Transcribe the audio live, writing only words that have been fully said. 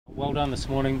Well done this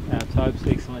morning, Tobes.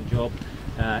 Excellent job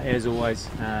as always,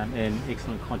 and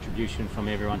excellent contribution from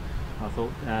everyone. I thought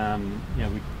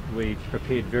we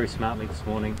prepared very smartly this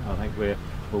morning. I think we're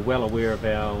well aware of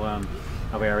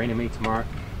our enemy tomorrow,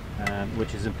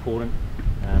 which is important.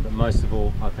 But most of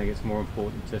all, I think it's more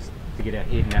important just to get our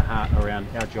head and our heart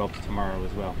around our jobs tomorrow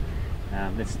as well.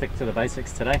 Let's stick to the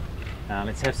basics today.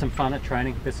 Let's have some fun at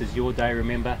training. This is your day,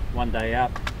 remember, one day out.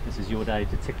 This is your day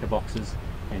to tick the boxes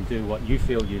and do what you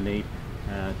feel you need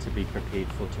to be prepared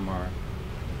for tomorrow.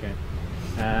 Okay.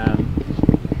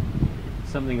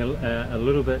 Something a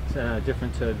little bit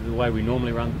different to the way we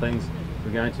normally run things.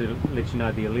 We're going to let you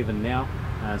know the 11 now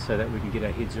so that we can get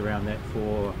our heads around that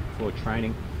for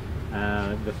training.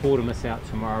 The 4 to miss out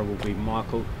tomorrow will be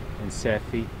Michael and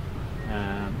Safi,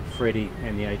 Freddie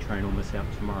and the A-Train will miss out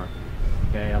tomorrow.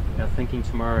 Okay, our thinking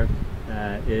tomorrow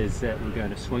is that we're going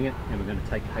to swing it and we're going to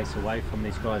take pace away from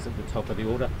these guys at the top of the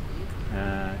order,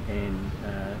 and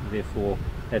therefore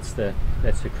that's the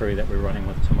crew that we're running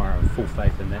with tomorrow. Full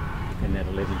faith in that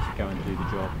 11 to go and do the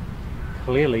job.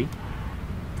 Clearly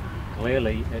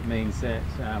it means that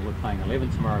we're playing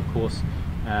 11 tomorrow, of course,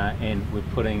 and we're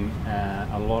putting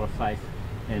a lot of faith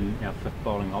in our 5th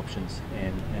bowling options,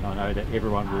 and I know that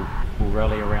everyone will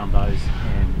rally around those,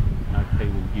 and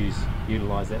people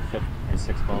utilise that 5th and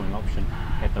 6th bowling option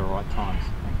at the right times.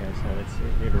 Okay, so that's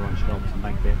everyone's job to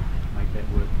make that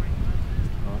work.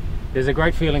 Right. There's a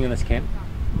great feeling in this camp,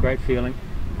 great feeling.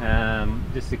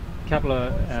 Just a couple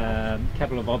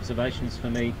of observations for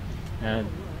me.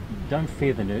 Don't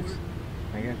fear the nerves.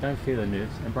 Okay? Don't fear the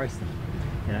nerves. Embrace them.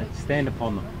 Stand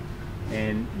upon them.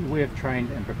 And we have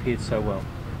trained and prepared so well.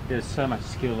 There's so much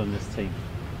skill in this team.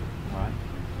 All right.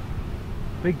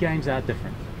 Big games are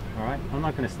different. All right. I'm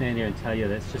not going to stand here and tell you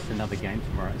that it's just another game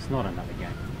tomorrow. It's not another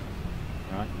game.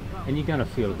 All right. And you're going to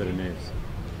feel a bit of nerves,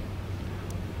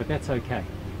 but that's okay.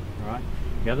 All right.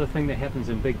 The other thing that happens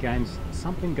in big games,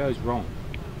 something goes wrong.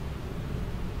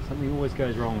 Something always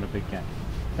goes wrong in a big game.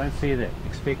 Don't fear that.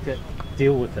 Expect it.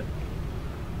 Deal with it.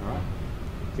 All right.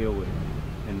 Deal with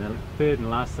it. And the third and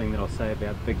last thing that I'll say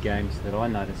about big games that I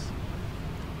notice: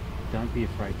 don't be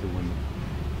afraid to win them.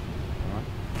 All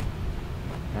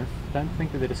right. Don't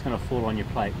think that it's going to fall on your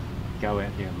plate. Go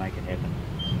out there and make it happen.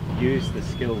 Use the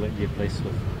skill that you're blessed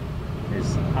with.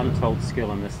 There's untold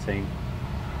skill in this team.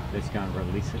 Let's go and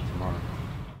release it tomorrow.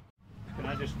 Can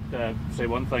I just say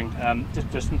one thing?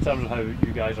 Just in terms of how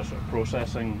you guys are sort of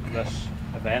processing this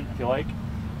event, if you like,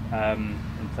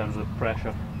 in terms of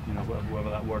pressure, whatever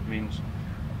that word means.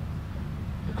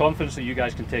 The confidence that you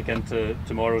guys can take into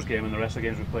tomorrow's game and the rest of the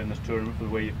games we play in this tournament, for the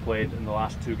way you've played in the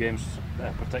last 2 games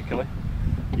particularly.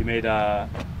 You made a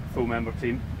full member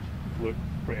team look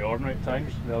pretty ordinary at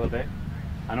times the other day,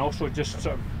 and also just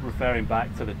sort of referring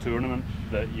back to the tournament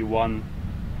that you won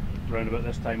around about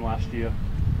this time last year.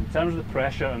 In terms of the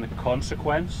pressure and the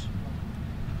consequence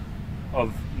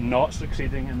of not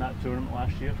succeeding in that tournament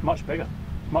last year, it's much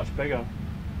bigger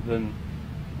than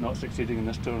not succeeding in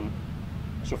this tournament.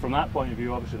 So from that point of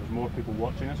view, obviously there's more people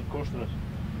watching us, of course there is.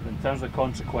 But in terms of the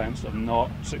consequence of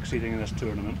not succeeding in this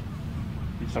tournament,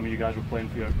 some of you guys were playing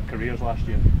for your careers last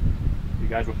year. You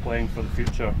guys were playing for the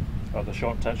future, or the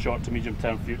short to medium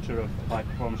term future of high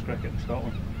performance cricket in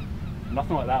Scotland.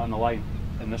 Nothing like that on the line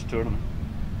in this tournament.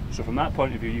 So from that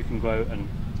point of view, you can go out and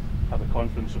have the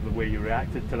confidence of the way you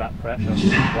reacted to that pressure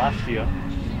last year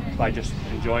by just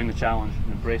enjoying the challenge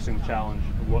and embracing the challenge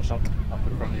of what's up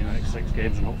in front of you in the next 6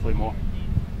 games and hopefully more.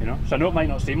 So I know it might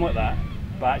not seem like that,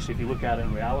 but actually if you look at it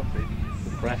in reality, the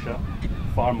pressure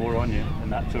far more on you in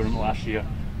that tournament last year,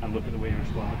 and look at the way you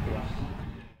responded to that.